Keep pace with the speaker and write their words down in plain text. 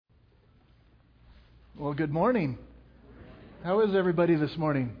Well, good morning. How is everybody this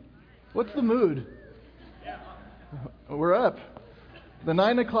morning? What's the mood? We're up. The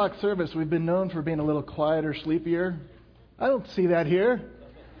 9 o'clock service, we've been known for being a little quieter, sleepier. I don't see that here.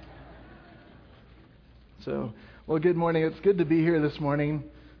 Well, good morning. It's good to be here this morning.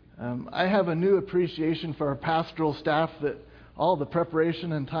 I have a new appreciation for our pastoral staff, that all the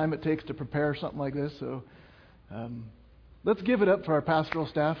preparation and time it takes to prepare something like this. So let's give it up for our pastoral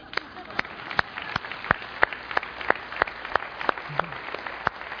staff.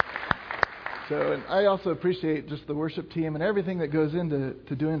 And I also appreciate just the worship team and everything that goes into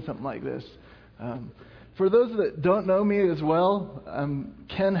doing something like this. For those that don't know me as well, I'm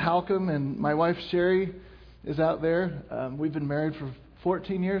Ken Halcomb, and my wife Sherry is out there. We've been married for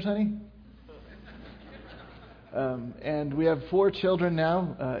 14 years, honey. And we have 4 children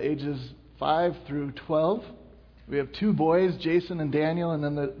now, ages 5 through 12. We have 2 boys, Jason and Daniel, and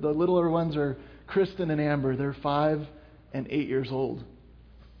then the littler ones are Kristen and Amber. They're 5 and 8 years old.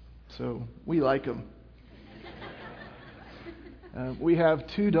 So we like them. We have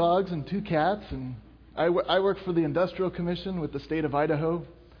 2 dogs and 2 cats, and I work for the Industrial Commission with the state of Idaho.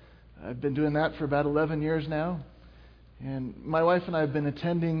 I've been doing that for about 11 years now. And my wife and I have been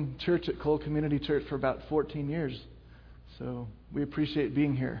attending church at Cole Community Church for about 14 years. So we appreciate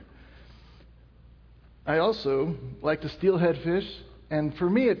being here. I also like to steelhead fish, and for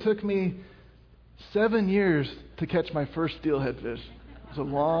me it took me 7 years to catch my first steelhead fish. It was a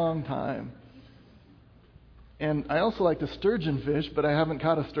long time. And I also like to sturgeon fish, but I haven't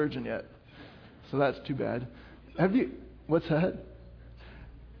caught a sturgeon yet. So that's too bad. What's that?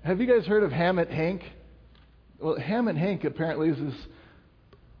 Have you guys heard of Hammett Hank? Well, Hammett Hank apparently is this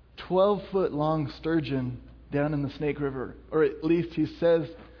 12-foot long sturgeon down in the Snake River. Or at least he says,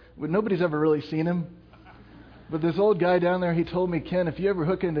 nobody's ever really seen him. But this old guy down there, he told me, Ken, if you ever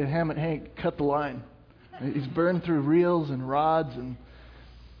hook into Hammett Hank, cut the line. He's burned through reels and rods, and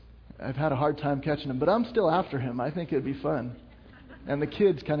I've had a hard time catching him, but I'm still after him. I think it'd be fun. And the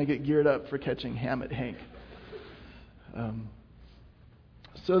kids kind of get geared up for catching Hammett Hank.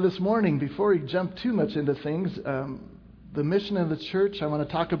 So this morning, before we jump too much into things, the mission of the church I want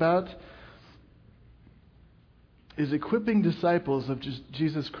to talk about is equipping disciples of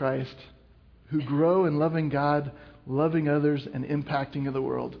Jesus Christ who grow in loving God, loving others, and impacting the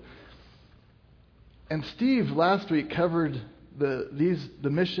world. And Steve last week covered the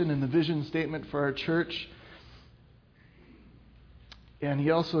mission and the vision statement for our church. And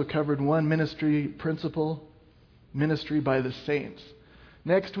he also covered one ministry principle, ministry by the saints.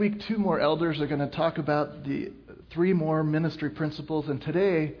 Next week, 2 more elders are going to talk about the 3 more ministry principles. And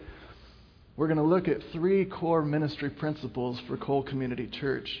today, we're going to look at 3 core ministry principles for Cole Community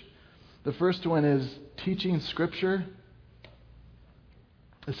Church. The first one is teaching Scripture.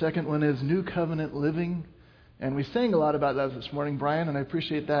 The second one is New Covenant living. And we sang a lot about that this morning, Brian, and I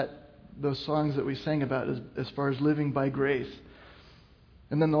appreciate those songs that we sang about as far as living by grace.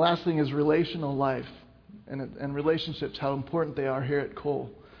 And then the last thing is relational life and relationships, how important they are here at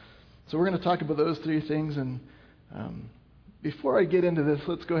Cole. So we're going to talk about those 3 things. And before I get into this,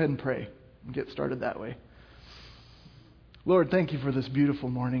 let's go ahead and pray and get started that way. Lord, thank you for this beautiful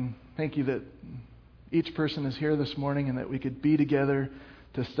morning. Thank you that each person is here this morning and that we could be together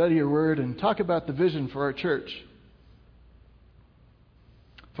to study your word and talk about the vision for our church.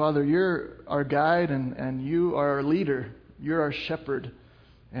 Father, you're our guide and you are our leader. You're our shepherd.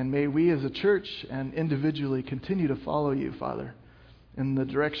 And may we as a church and individually continue to follow you, Father, in the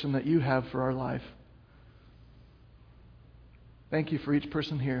direction that you have for our life. Thank you for each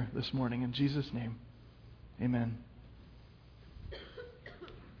person here this morning. In Jesus' name, amen.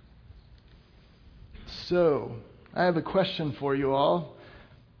 So, I have a question for you all.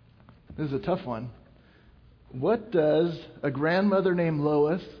 This is a tough one. What does a grandmother named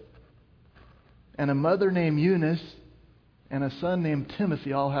Lois and a mother named Eunice and a son named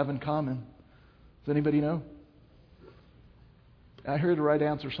Timothy all have in common? Does anybody know? I heard the right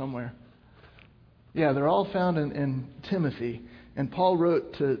answer somewhere. Yeah, they're all found in Timothy. And Paul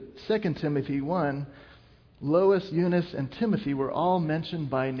wrote to 2 Timothy 1, Lois, Eunice, and Timothy were all mentioned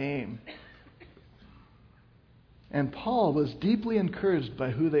by name. And Paul was deeply encouraged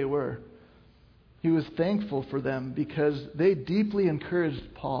by who they were. He was thankful for them because they deeply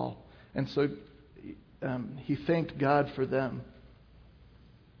encouraged Paul. And so he thanked God for them.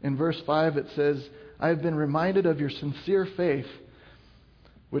 In verse 5 it says, I have been reminded of your sincere faith,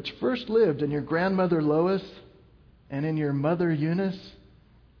 which first lived in your grandmother Lois and in your mother Eunice,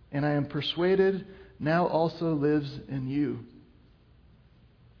 and I am persuaded now also lives in you.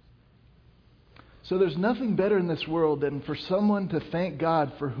 So there's nothing better in this world than for someone to thank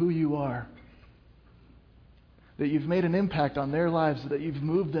God for who you are. that you've made an impact on their lives, that you've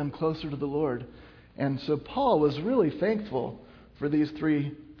moved them closer to the Lord. And so Paul was really thankful for these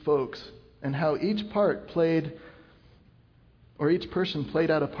three folks and how each person played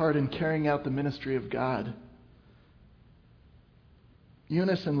out a part in carrying out the ministry of God.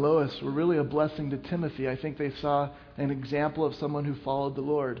 Eunice and Lois were really a blessing to Timothy. I think they saw an example of someone who followed the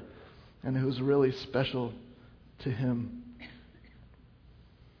Lord and who was really special to him.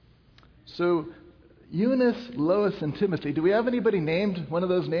 So, Eunice, Lois, and Timothy. Do we have anybody named one of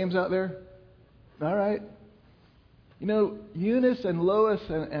those names out there? All right. You know, Eunice and Lois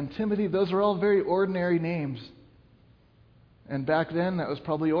and Timothy, those are all very ordinary names. And back then, that was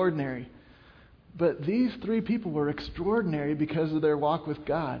probably ordinary. But these three people were extraordinary because of their walk with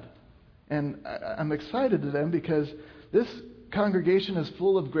God. And I'm excited to them because this congregation is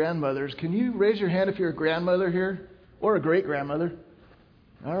full of grandmothers. Can you raise your hand if you're a grandmother here? Or a great-grandmother?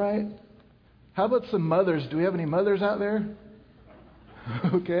 All right. How about some mothers? Do we have any mothers out there?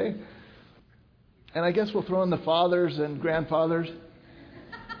 Okay. And I guess we'll throw in the fathers and grandfathers.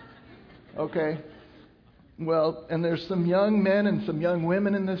 Okay. Well, and there's some young men and some young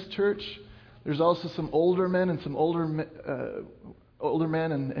women in this church. There's also some older men and some older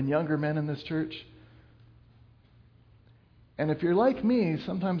men and younger men in this church. And if you're like me,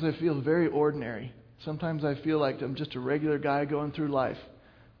 sometimes I feel very ordinary. Sometimes I feel like I'm just a regular guy going through life.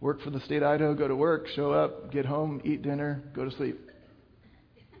 Work for the state of Idaho, go to work, show up, get home, eat dinner, go to sleep.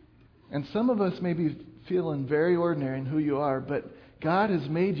 And some of us may be feeling very ordinary in who you are, but God has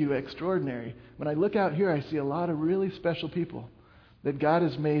made you extraordinary. When I look out here, I see a lot of really special people that God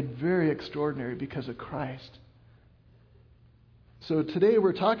has made very extraordinary because of Christ. So today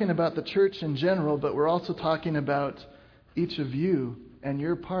we're talking about the church in general, but we're also talking about each of you and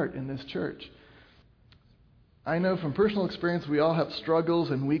your part in this church. I know from personal experience we all have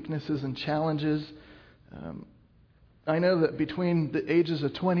struggles and weaknesses and challenges. I know that between the ages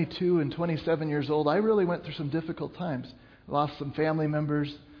of 22 and 27 years old, I really went through some difficult times. I lost some family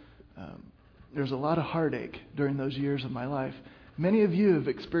members. There's a lot of heartache during those years of my life. Many of you have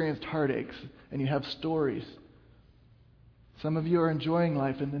experienced heartaches, and you have stories. Some of you are enjoying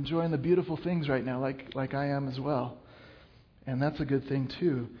life and enjoying the beautiful things right now, like I am as well. And that's a good thing,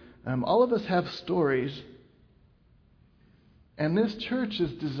 too. All of us have stories. And this church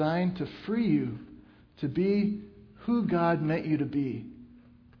is designed to free you to be who God meant you to be.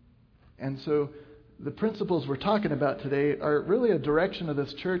 And so the principles we're talking about today are really a direction of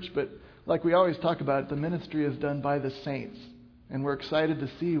this church, but like we always talk about, the ministry is done by the saints. And we're excited to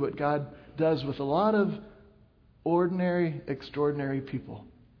see what God does with a lot of ordinary, extraordinary people.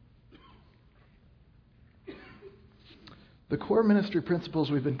 The core ministry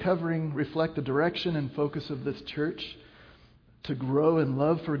principles we've been covering reflect the direction and focus of this church to grow in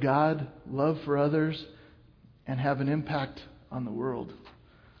love for God, love for others, and have an impact on the world.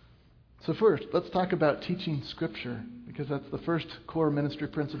 So first, let's talk about teaching Scripture, because that's the first core ministry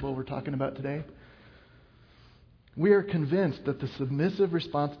principle we're talking about today. We are convinced that the submissive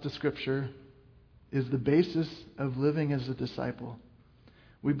response to Scripture is the basis of living as a disciple.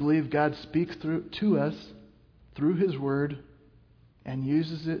 We believe God speaks to us through His Word and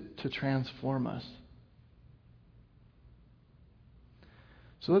uses it to transform us.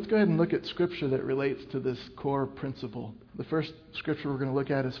 So let's go ahead and look at Scripture that relates to this core principle. The first Scripture we're going to look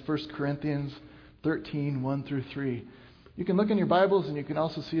at is 1 Corinthians 13, 1 through 3. You can look in your Bibles and you can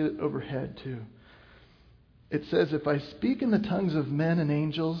also see it overhead too. It says, "If I speak in the tongues of men and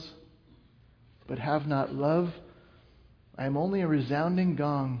angels, but have not love, I am only a resounding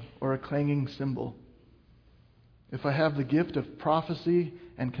gong or a clanging cymbal. If I have the gift of prophecy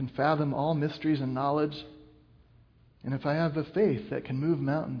and can fathom all mysteries and knowledge, and if I have a faith that can move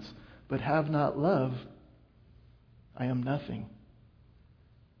mountains, but have not love, I am nothing.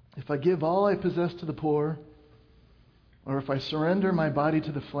 If I give all I possess to the poor, or if I surrender my body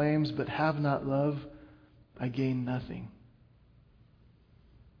to the flames, but have not love, I gain nothing."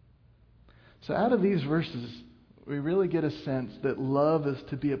 So out of these verses, we really get a sense that love is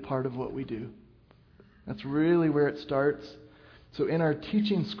to be a part of what we do. That's really where it starts. So in our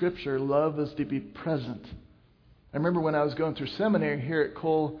teaching Scripture, love is to be present. I remember when I was going through seminary here at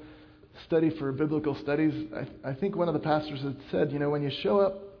Cole Study for Biblical Studies, I think one of the pastors had said, when you show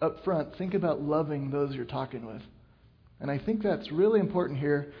up front, think about loving those you're talking with. And I think that's really important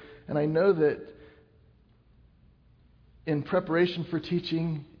here. And I know that in preparation for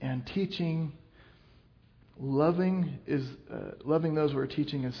teaching and teaching, loving those we're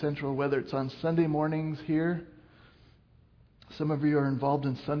teaching is central, whether it's on Sunday mornings here. Some of you are involved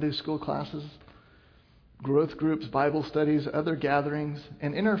in Sunday school classes, growth groups, Bible studies, other gatherings,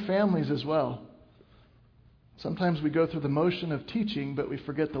 and in our families as well. Sometimes we go through the motion of teaching, but we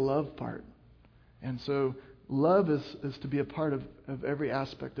forget the love part. And so love is to be a part of every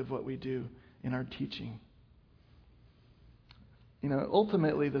aspect of what we do in our teaching.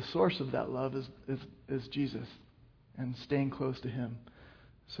 Ultimately, the source of that love is Jesus and staying close to Him.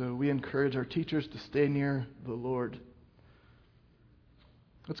 So we encourage our teachers to stay near the Lord.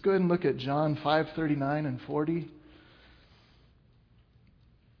 Let's go ahead and look at John 5:39 and 40.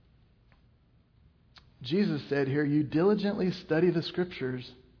 Jesus said here, "You diligently study the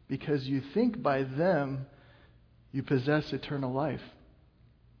Scriptures because you think by them you possess eternal life.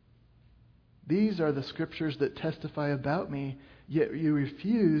 These are the Scriptures that testify about me, yet you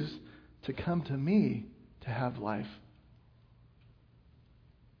refuse to come to me to have life."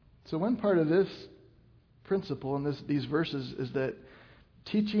 So one part of this principle in these verses is that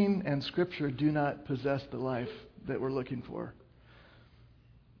teaching and Scripture do not possess the life that we're looking for.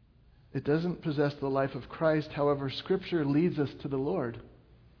 It doesn't possess the life of Christ. However, Scripture leads us to the Lord.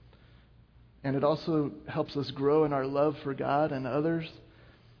 And it also helps us grow in our love for God and others.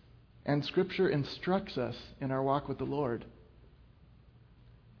 And Scripture instructs us in our walk with the Lord.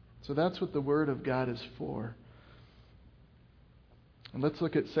 So that's what the Word of God is for. And let's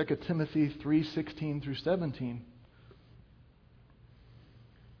look at 2 Timothy 3:16 through 17.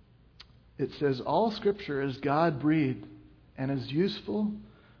 It says, "All Scripture is God-breathed and is useful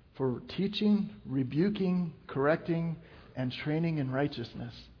for teaching, rebuking, correcting, and training in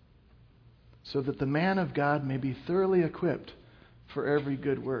righteousness, so that the man of God may be thoroughly equipped for every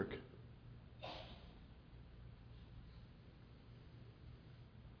good work."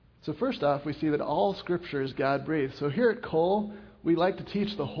 So first off, we see that all Scripture is God-breathed. So here at Cole, we like to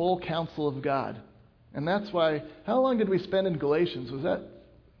teach the whole counsel of God. And that's why, how long did we spend in Galatians? Was that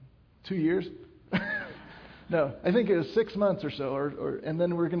 2 years? No, I think it was 6 months or so. And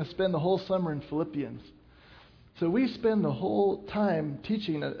then we're going to spend the whole summer in Philippians. So we spend the whole time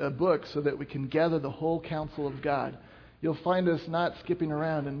teaching a book so that we can gather the whole counsel of God. You'll find us not skipping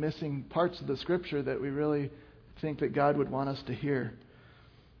around and missing parts of the Scripture that we really think that God would want us to hear.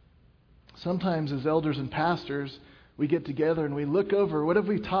 Sometimes as elders and pastors, we get together and we look over what have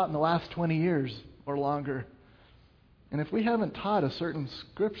we taught in the last 20 years or longer. And if we haven't taught a certain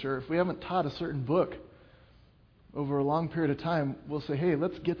Scripture, if we haven't taught a certain book over a long period of time, we'll say, hey,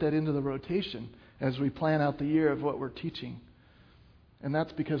 let's get that into the rotation as we plan out the year of what we're teaching. And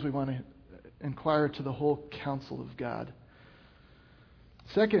that's because we want to inquire to the whole counsel of God.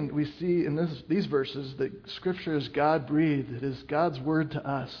 Second, we see in these verses that Scripture is God-breathed. It is God's word to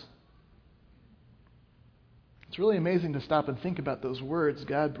us. It's really amazing to stop and think about those words,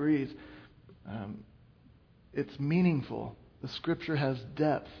 God-breathed. It's meaningful. The Scripture has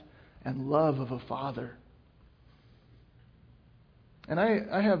depth and love of a father. And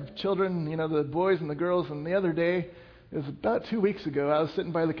I have children, the boys and the girls, and the other day, it was about 2 weeks ago, I was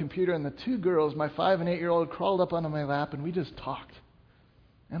sitting by the computer and the two girls, my 5 and 8-year-old, crawled up onto my lap and we just talked.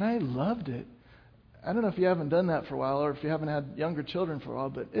 And I loved it. I don't know if you haven't done that for a while or if you haven't had younger children for a while,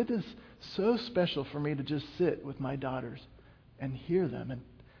 but it is so special for me to just sit with my daughters and hear them. And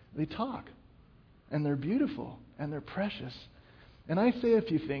they talk. And they're beautiful. And they're precious. And I say a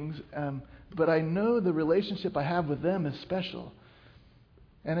few things, but I know the relationship I have with them is special.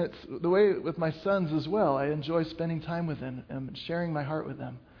 And it's the way with my sons as well. I enjoy spending time with them and sharing my heart with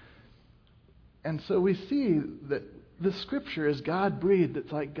them. And so we see that the Scripture is God-breathed.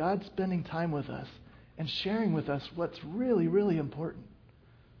 It's like God spending time with us and sharing with us what's really, really important.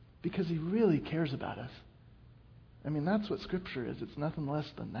 Because He really cares about us. I mean, that's what Scripture is. It's nothing less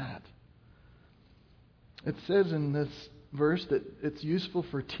than that. It says in this verse that it's useful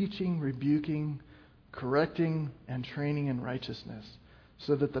for teaching, rebuking, correcting, and training in righteousness,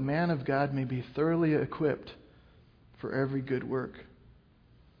 so that the man of God may be thoroughly equipped for every good work.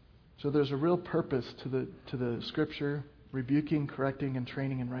 So there's a real purpose to the Scripture, rebuking, correcting, and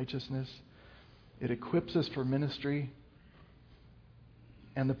training in righteousness. It equips us for ministry.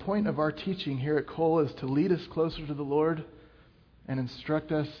 And the point of our teaching here at Cole is to lead us closer to the Lord and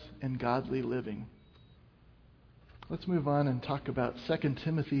instruct us in godly living. Let's move on and talk about 2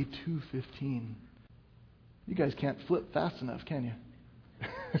 Timothy 2:15. You guys can't flip fast enough, can you?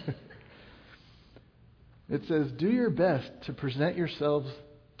 It says, "Do your best to present yourselves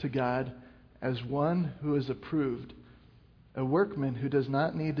to God as one who is approved, a workman who does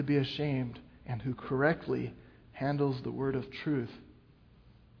not need to be ashamed and who correctly handles the word of truth."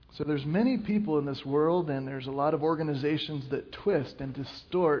 So there's many people in this world, and there's a lot of organizations that twist and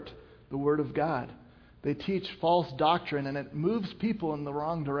distort the Word of God. They teach false doctrine, and it moves people in the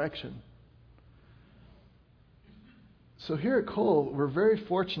wrong direction. So here at Cole, we're very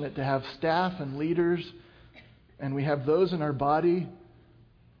fortunate to have staff and leaders And we have those in our body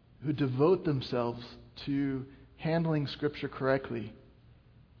who devote themselves to handling Scripture correctly.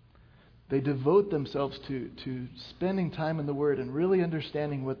 They devote themselves to spending time in the Word and really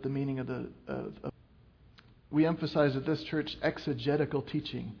understanding what the meaning of we emphasize at this church exegetical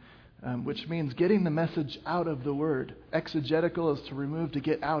teaching, which means getting the message out of the Word. Exegetical is to remove, to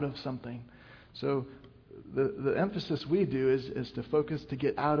get out of something. So the emphasis we do is to focus to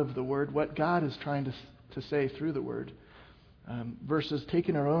get out of the Word what God is trying to say through the Word, versus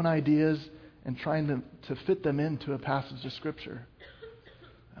taking our own ideas and trying to fit them into a passage of Scripture.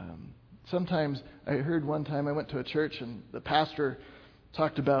 Sometimes, I heard one time I went to a church and the pastor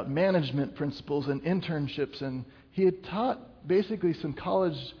talked about management principles and internships, and he had taught basically some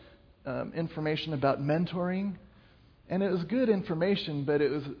college information about mentoring. And it was good information, but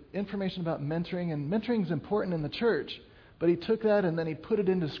it was information about mentoring, and mentoring is important in the church. But he took that and then he put it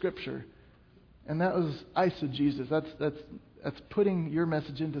into Scripture. And that was eisegesis. That's putting your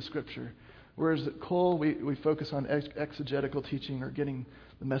message into Scripture. Whereas at Cole, we focus on exegetical teaching, or getting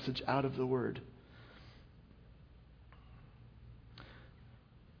the message out of the Word.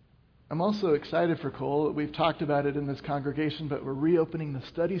 I'm also excited for Cole. We've talked about it in this congregation, but we're reopening the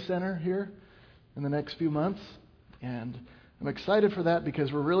study center here in the next few months. And I'm excited for that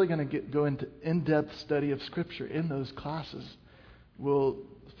because we're really going to go into in-depth study of Scripture in those classes. We'll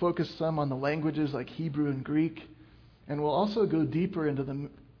focus some on the languages like Hebrew and Greek, and we'll also go deeper into the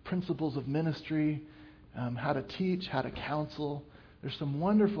principles of ministry, how to teach, how to counsel. There's some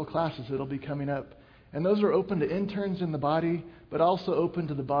wonderful classes that'll be coming up, and those are open to interns in the body, but also open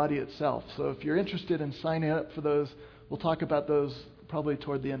to the body itself. So if you're interested in signing up for those, we'll talk about those probably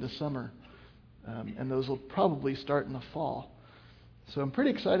toward the end of summer. And those will probably start in the fall. So I'm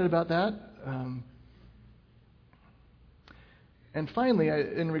pretty excited about that. And finally,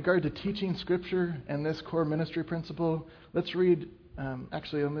 in regard to teaching Scripture and this core ministry principle, let's read.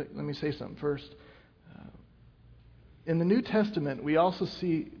 Let me say something first. In the New Testament, we also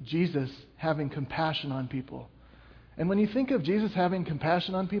see Jesus having compassion on people. And when you think of Jesus having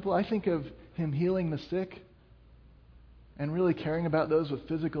compassion on people, I think of Him healing the sick and really caring about those with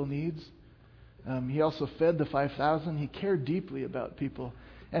physical needs. He also fed the 5,000. He cared deeply about people.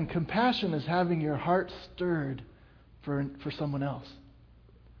 And compassion is having your heart stirred for someone else.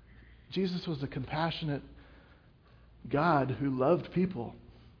 Jesus was a compassionate God who loved people.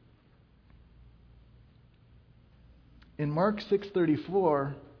 In Mark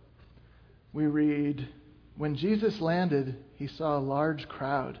 6:34, we read, "When Jesus landed, He saw a large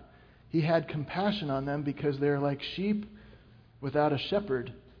crowd. He had compassion on them because they are like sheep without a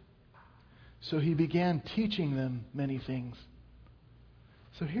shepherd. So He began teaching them many things."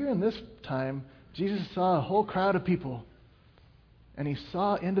 So here in this time, Jesus saw a whole crowd of people, and He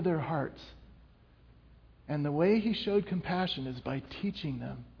saw into their hearts. And the way He showed compassion is by teaching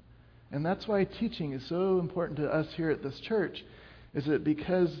them. And that's why teaching is so important to us here at this church, is that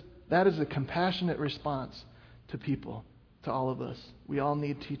because that is a compassionate response to people, to all of us. We all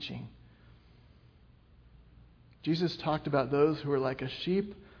need teaching. Jesus talked about those who are like a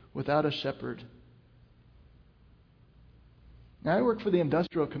sheep without a shepherd. Now, I work for the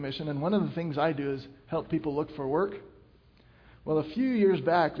Industrial Commission, and one of the things I do is help people look for work. Well, a few years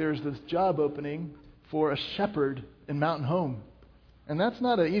back, there was this job opening for a shepherd in Mountain Home. And that's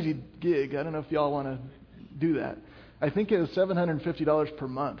not an easy gig. I don't know if y'all want to do that. I think it was $750 per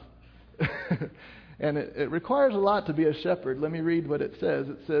month. And it requires a lot to be a shepherd. Let me read what it says.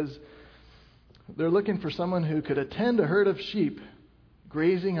 It says, they're looking for someone who could attend a herd of sheep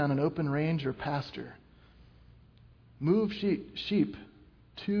grazing on an open range or pasture. Move sheep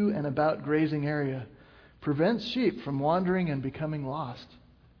to and about grazing area. Prevent sheep from wandering and becoming lost.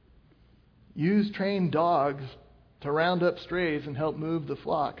 Use trained dogs to round up strays and help move the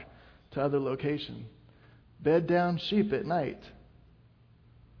flock to other location. Bed down sheep at night.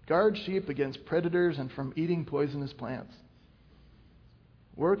 Guard sheep against predators and from eating poisonous plants.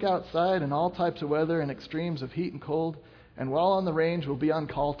 Work outside in all types of weather and extremes of heat and cold, and while on the range, we'll be on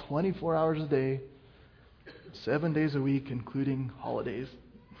call 24 hours a day, 7 days a week, including holidays.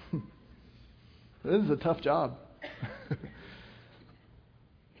 This is a tough job.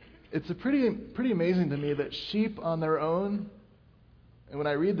 It's pretty amazing to me that sheep on their own, and when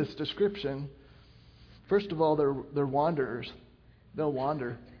I read this description, first of all, they're wanderers. They'll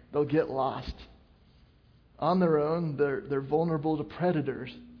wander. They'll get lost. On their own, they're vulnerable to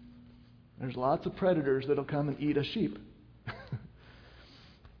predators. There's lots of predators that'll come and eat a sheep.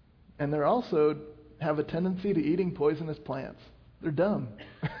 And they also have a tendency to eating poisonous plants. They're dumb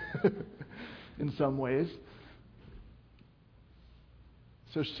in some ways.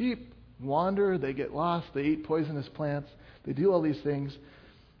 So sheep, wander, they get lost, they eat poisonous plants, they do all these things.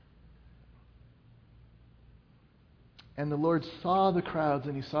 And the Lord saw the crowds,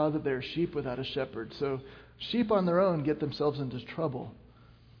 and He saw that they are sheep without a shepherd. So sheep on their own get themselves into trouble.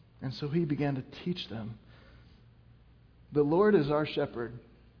 And so He began to teach them. The Lord is our shepherd.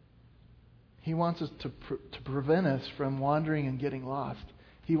 He wants us to prevent us from wandering and getting lost.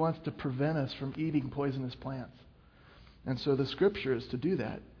 He wants to prevent us from eating poisonous plants. And so the Scripture is to do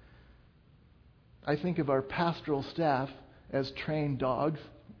that. I think of our pastoral staff as trained dogs,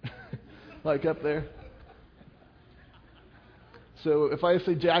 like up there. So if I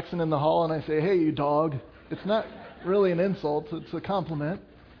see Jackson in the hall and I say, "Hey, you dog," it's not really an insult, it's a compliment.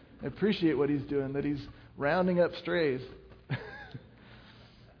 I appreciate what he's doing, that he's rounding up strays.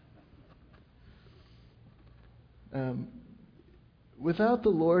 Without the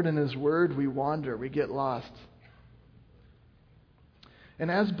Lord and His Word, we wander, we get lost.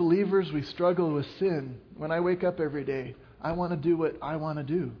 And as believers, we struggle with sin. When I wake up every day, I want to do what I want to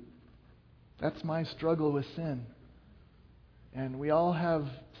do. That's my struggle with sin. And we all have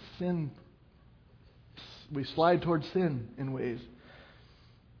sin. We slide towards sin in ways.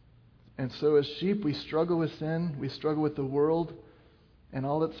 And so as sheep, we struggle with sin. We struggle with the world and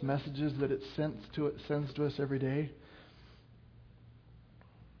all its messages that it sends to us every day.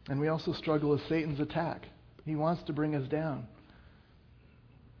 And we also struggle with Satan's attack. He wants to bring us down.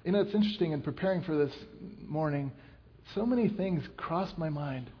 You know, it's interesting in preparing for this morning, so many things crossed my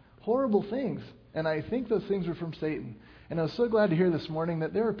mind. Horrible things. And I think those things were from Satan. And I was so glad to hear this morning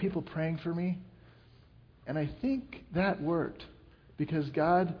that there were people praying for me. And I think that worked because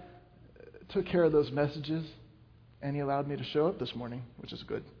God took care of those messages and He allowed me to show up this morning, which is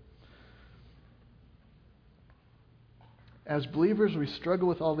good. As believers, we struggle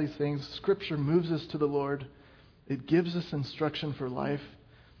with all these things. Scripture moves us to the Lord. It gives us instruction for life.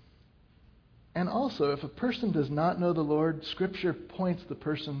 And also, if a person does not know the Lord, Scripture points the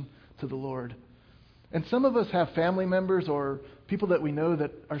person to the Lord. And some of us have family members or people that we know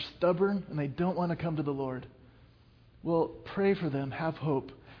that are stubborn and they don't want to come to the Lord. Well, pray for them. Have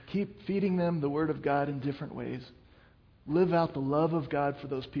hope. Keep feeding them the Word of God in different ways. Live out the love of God for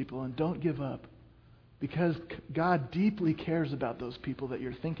those people and don't give up. Because God deeply cares about those people that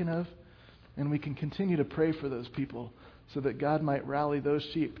you're thinking of. And we can continue to pray for those people so that God might rally those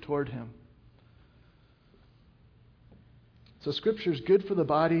sheep toward Him. So Scripture is good for the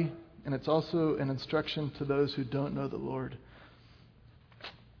body, and it's also an instruction to those who don't know the Lord.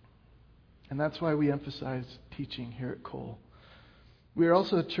 And that's why we emphasize teaching here at Cole. We are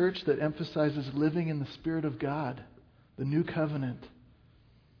also a church that emphasizes living in the Spirit of God, the new covenant.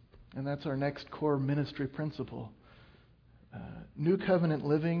 And that's our next core ministry principle. New covenant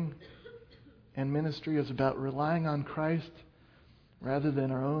living and ministry is about relying on Christ rather than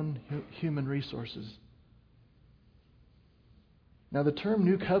our own human resources. Now, the term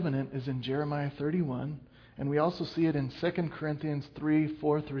new covenant is in Jeremiah 31, and we also see it in 2 Corinthians 3,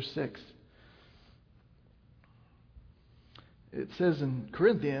 4 through 6. It says in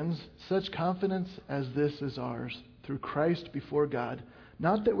Corinthians, "Such confidence as this is ours, through Christ before God.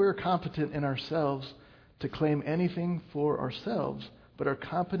 Not that we're competent in ourselves to claim anything for ourselves, but our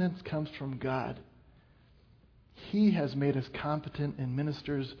competence comes from God. He has made us competent in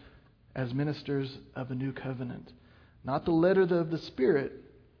ministers of a new covenant. Not the letter of the Spirit,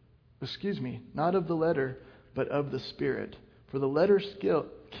 not of the letter, but of the Spirit. For the letter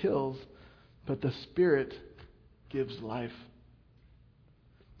kills, but the Spirit gives life."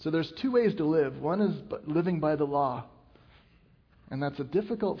 So there's two ways to live. One is living by the law. And that's a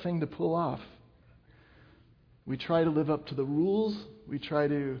difficult thing to pull off. We try to live up to the rules. We try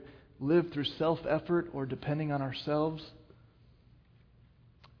to live through self-effort or depending on ourselves,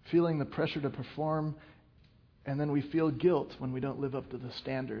 feeling the pressure to perform. And then we feel guilt when we don't live up to the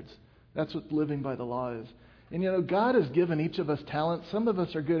standards. That's what living by the law is. And you know, God has given each of us talents. Some of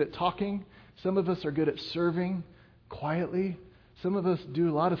us are good at talking. Some of us are good at serving quietly. Some of us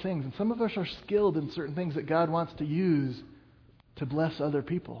do a lot of things. And some of us are skilled in certain things that God wants to use to bless other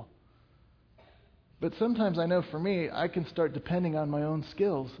people. But sometimes I know for me, I can start depending on my own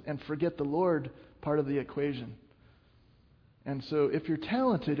skills and forget the Lord part of the equation. And so if you're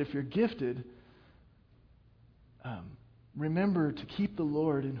talented, if you're gifted, remember to keep the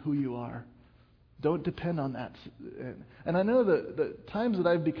Lord in who you are. Don't depend on that. And I know that the times that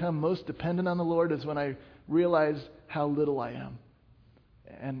I've become most dependent on the Lord is when I realize how little I am.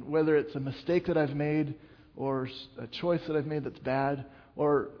 And whether it's a mistake that I've made or a choice that I've made that's bad,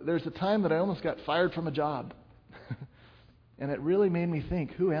 or there's a time that I almost got fired from a job. And it really made me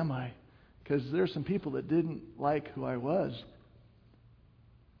think, who am I? Because there's some people that didn't like who I was.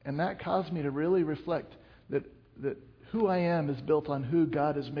 And that caused me to really reflect that who I am is built on who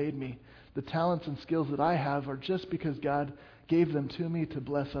God has made me. The talents and skills that I have are just because God gave them to me to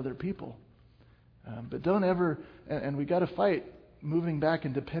bless other people. But don't ever, and we got to fight moving back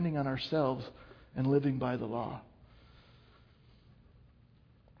and depending on ourselves and living by the law.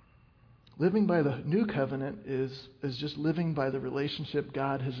 Living by the new covenant is just living by the relationship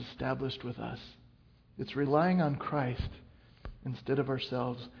God has established with us. It's relying on Christ instead of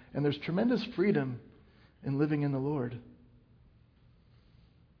ourselves. And there's tremendous freedom in living in the Lord.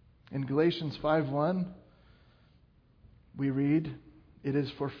 In Galatians 5:1, we read, "It is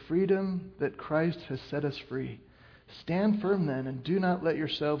for freedom that Christ has set us free. Stand firm then, and do not let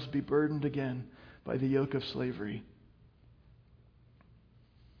yourselves be burdened again by the yoke of slavery."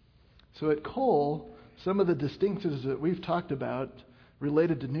 So at Cole, some of the distinctives that we've talked about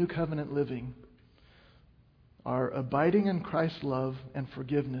related to new covenant living are abiding in Christ's love and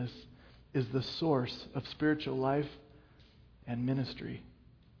forgiveness is the source of spiritual life and ministry.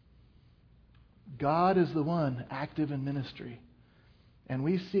 God is the one active in ministry, and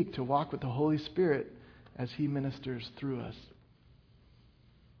we seek to walk with the Holy Spirit as He ministers through us.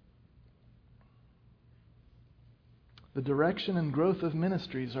 The direction and growth of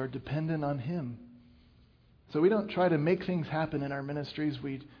ministries are dependent on Him. So we don't try to make things happen in our ministries.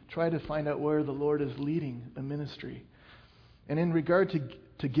 We try to find out where the Lord is leading a ministry. And in regard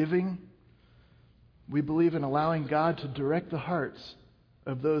to giving, we believe in allowing God to direct the hearts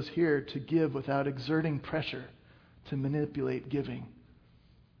of those here to give without exerting pressure to manipulate giving.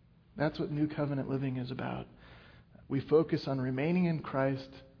 That's what New Covenant living is about. We focus on remaining in Christ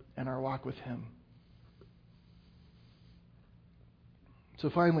and our walk with Him. So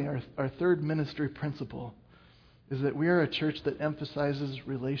finally, our third ministry principle is that we are a church that emphasizes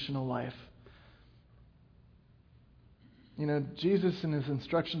relational life. You know, Jesus in His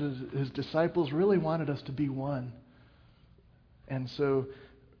instruction to His disciples really wanted us to be one. And so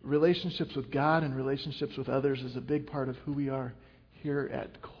relationships with God and relationships with others is a big part of who we are here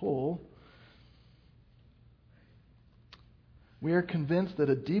at Cole. We are convinced that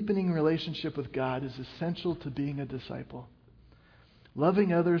a deepening relationship with God is essential to being a disciple.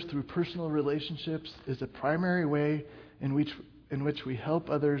 Loving others through personal relationships is a primary way in which we help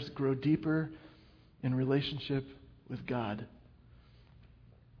others grow deeper in relationship with God.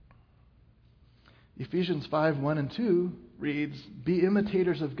 Ephesians 5:1 and 2 reads, "Be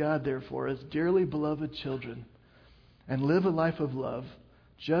imitators of God, therefore, as dearly beloved children, and live a life of love,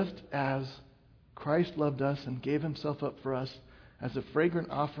 just as Christ loved us and gave Himself up for us as a fragrant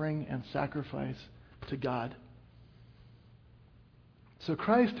offering and sacrifice to God." So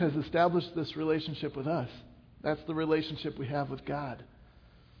Christ has established this relationship with us. That's the relationship we have with God.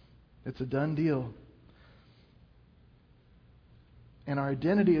 It's a done deal. And our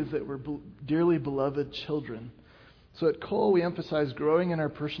identity is that we're dearly beloved children. So at Cole, we emphasize growing in our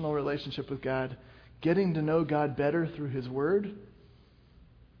personal relationship with God, getting to know God better through His Word.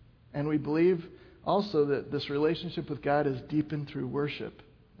 And we believe also that this relationship with God is deepened through worship.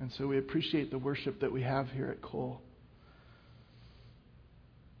 And so we appreciate the worship that we have here at Cole.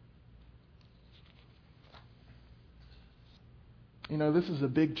 You know, this is a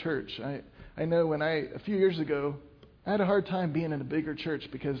big church. I know a few years ago, I had a hard time being in a bigger church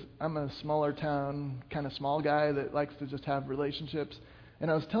because I'm a smaller town, kind of small guy that likes to just have relationships. And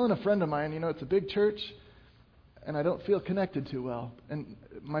I was telling a friend of mine, it's a big church, and I don't feel connected too well. And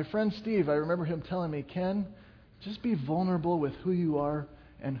my friend Steve, I remember him telling me, "Ken, just be vulnerable with who you are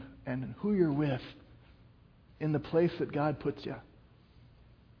and who you're with in the place that God puts you."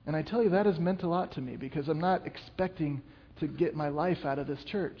 And I tell you, that has meant a lot to me because I'm not expecting to get my life out of this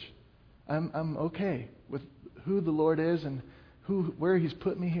church. I'm okay with who the Lord is and where He's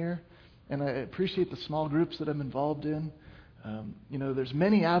put me here. And I appreciate the small groups that I'm involved in. There's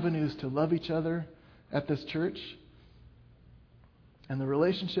many avenues to love each other at this church. And the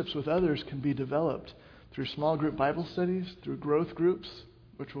relationships with others can be developed through small group Bible studies, through growth groups,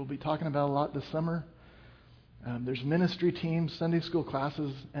 which we'll be talking about a lot this summer. There's ministry teams, Sunday school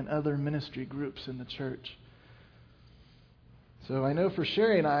classes, and other ministry groups in the church. So I know for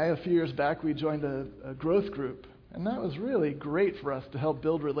Sherry and I, a few years back, we joined a growth group. And that was really great for us to help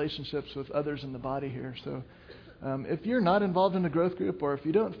build relationships with others in the body here. So if you're not involved in a growth group, or if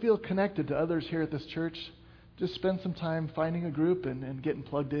you don't feel connected to others here at this church, just spend some time finding a group and getting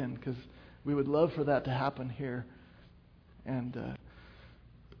plugged in, because we would love for that to happen here. And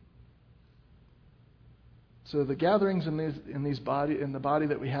so the gatherings in the body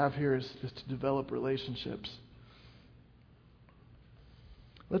that we have here is to develop relationships.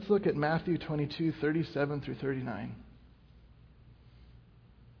 Let's look at Matthew 22:37 through 39.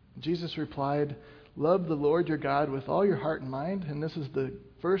 Jesus replied, "Love the Lord your God with all your heart and mind, and this is the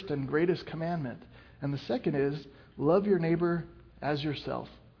first and greatest commandment. And the second is, love your neighbor as yourself."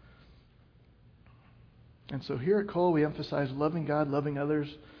 And so here at Cole, we emphasize loving God, loving others,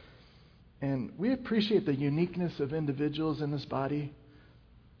 and we appreciate the uniqueness of individuals in this body.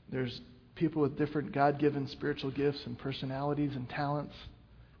 There's people with different God-given spiritual gifts and personalities and talents,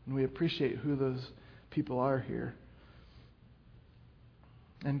 and we appreciate who those people are here.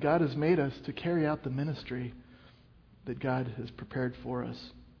 And God has made us to carry out the ministry that God has prepared for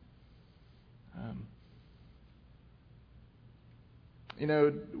us.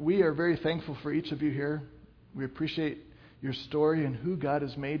 We are very thankful for each of you here. We appreciate your story and who God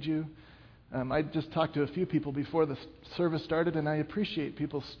has made you. I just talked to a few people before the service started, and I appreciate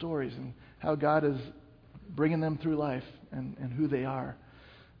people's stories and how God is bringing them through life and who they are.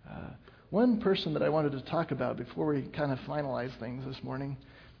 One person that I wanted to talk about before we kind of finalize things this morning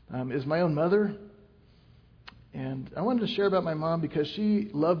is my own mother. And I wanted to share about my mom because she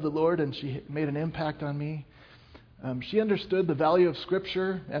loved the Lord and she made an impact on me. She understood the value of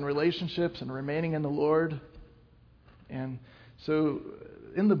Scripture and relationships and remaining in the Lord. And so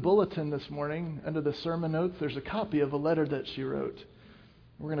in the bulletin this morning, under the sermon notes, there's a copy of a letter that she wrote.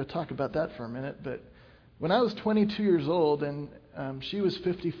 We're going to talk about that for a minute. But when I was 22 years old and she was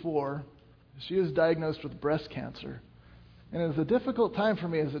 54, she was diagnosed with breast cancer. And it was a difficult time for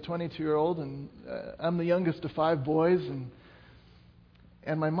me as a 22-year-old, and I'm the youngest of 5 boys,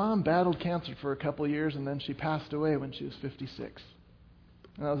 and my mom battled cancer for a couple of years, and then she passed away when she was 56.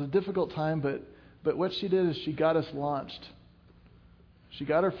 And that was a difficult time, but what she did is she got us launched. She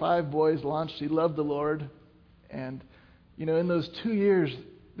got her 5 boys launched. She loved the Lord, and in those 2 years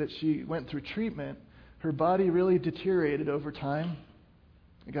that she went through treatment, her body really deteriorated over time.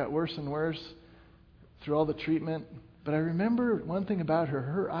 It got worse and worse through all the treatment. But I remember one thing about her.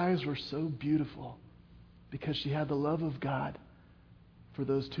 Her eyes were so beautiful because she had the love of God for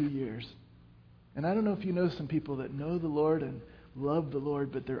those 2 years. And I don't know if you know some people that know the Lord and love the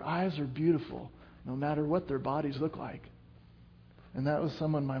Lord, but their eyes are beautiful no matter what their bodies look like. And that was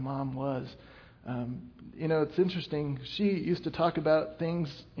someone my mom was. It's interesting. She used to talk about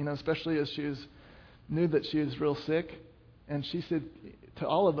things, especially as she knew that she was real sick. And she said to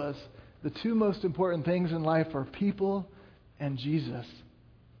all of us, the 2 most important things in life are people and Jesus.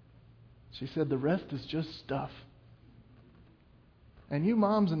 She said the rest is just stuff. And you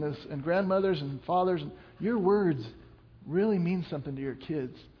moms and grandmothers and fathers, your words really mean something to your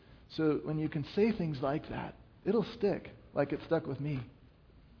kids. So when you can say things like that, it'll stick like it stuck with me.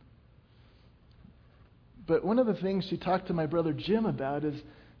 But one of the things she talked to my brother Jim about is,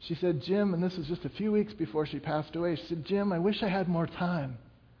 she said, "Jim," and this was just a few weeks before she passed away, she said, "Jim, I wish I had more time."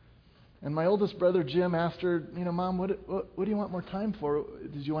 And my oldest brother, Jim, asked her, "Mom, what do you want more time for?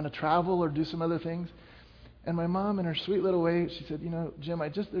 Did you want to travel or do some other things?" And my mom, in her sweet little way, she said, "Jim,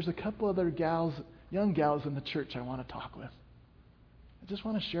 there's a couple other young gals in the church I want to talk with. I just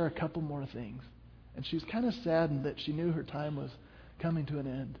want to share a couple more things." And she was kind of saddened that she knew her time was coming to an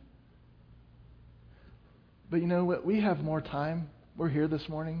end. But you know what? We have more time. We're here this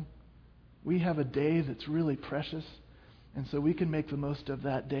morning. We have a day that's really precious. And so we can make the most of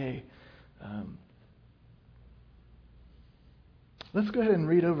that day. Let's go ahead and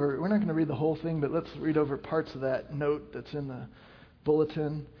read over. We're not going to read the whole thing, but let's read over parts of that note that's in the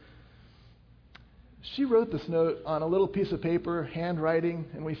bulletin. She wrote this note on a little piece of paper, handwriting,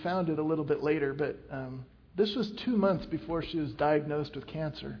 and we found it a little bit later. But this was 2 months before she was diagnosed with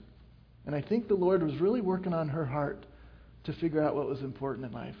cancer. And I think the Lord was really working on her heart to figure out what was important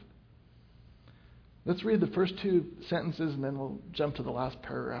in life. Let's read the first 2 sentences and then we'll jump to the last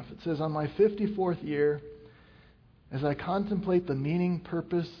paragraph. It says, "On my 54th year, as I contemplate the meaning,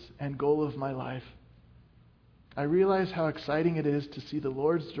 purpose, and goal of my life, I realize how exciting it is to see the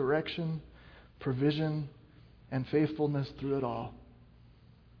Lord's direction, provision, and faithfulness through it all.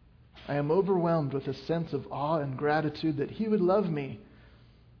 I am overwhelmed with a sense of awe and gratitude that He would love me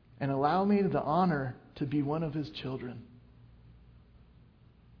and allow me the honor to be one of His children."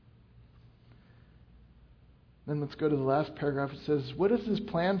 Then let's go to the last paragraph. It says, "What is His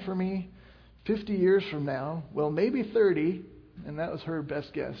plan for me 50 years from now? Well, maybe 30." And that was her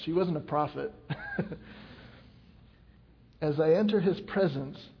best guess. She wasn't a prophet. "As I enter His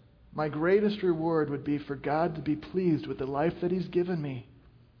presence, my greatest reward would be for God to be pleased with the life that He's given me.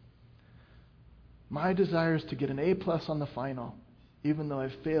 My desire is to get an A+ on the final, even though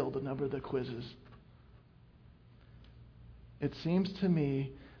I've failed a number of the quizzes. It seems to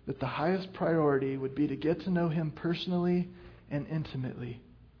me that the highest priority would be to get to know Him personally and intimately,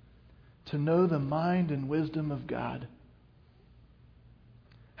 to know the mind and wisdom of God.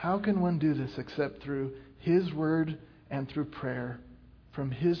 How can one do this except through His Word and through prayer,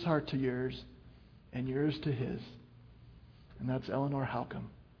 from His heart to yours and yours to His? And that's Eleanor Halcomb.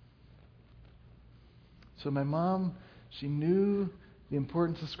 So my mom, she knew the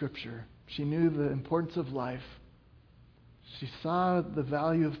importance of Scripture. She knew the importance of life. She saw the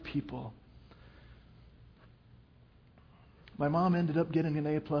value of people. My mom ended up getting an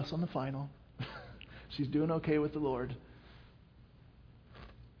A+ on the final. She's doing okay with the Lord.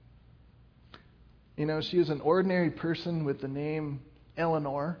 You know, she is an ordinary person with the name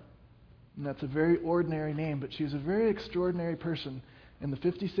Eleanor, and that's a very ordinary name, but she's a very extraordinary person. In the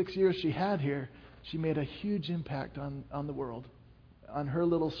 56 years she had here, she made a huge impact on the world, on her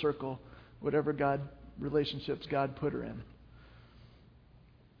little circle, whatever relationships God put her in.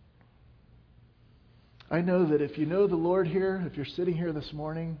 I know that if you know the Lord here, if you're sitting here this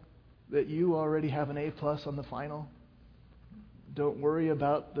morning, that you already have an A+ on the final. Don't worry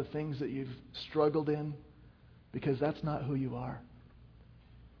about the things that you've struggled in, because that's not who you are.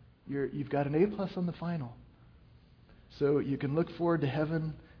 You've got an A+ on the final. So you can look forward to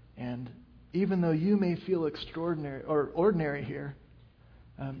heaven, and even though you may feel extraordinary or ordinary here,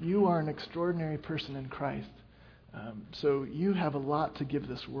 you are an extraordinary person in Christ. So you have a lot to give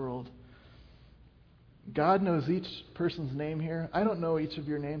this world. God knows each person's name here. I don't know each of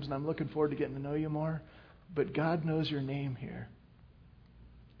your names, and I'm looking forward to getting to know you more. But God knows your name here.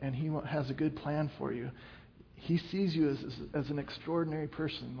 And He has a good plan for you. He sees you as an extraordinary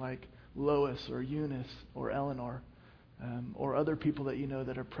person like Lois or Eunice or Eleanor or other people that you know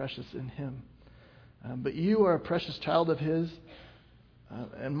that are precious in Him. But you are a precious child of His.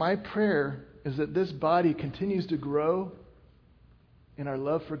 And my prayer is that this body continues to grow in our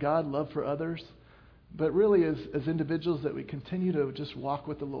love for God, love for others, but really as individuals that we continue to just walk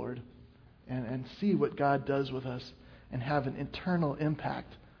with the Lord and see what God does with us and have an internal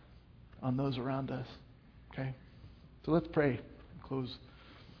impact on those around us. Okay? So let's pray and close.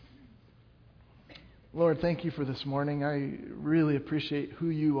 Lord, thank you for this morning. I really appreciate who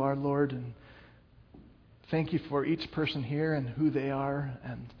you are, Lord, and thank you for each person here and who they are.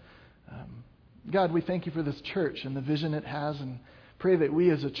 And God, we thank you for this church and the vision it has, and pray that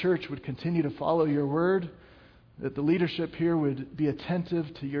we as a church would continue to follow your word, that the leadership here would be attentive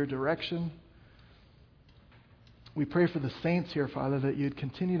to your direction. We pray for the saints here, Father, that you'd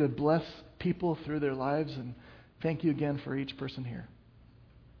continue to bless people through their lives, and thank you again for each person here.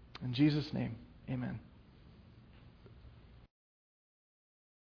 In Jesus' name, amen.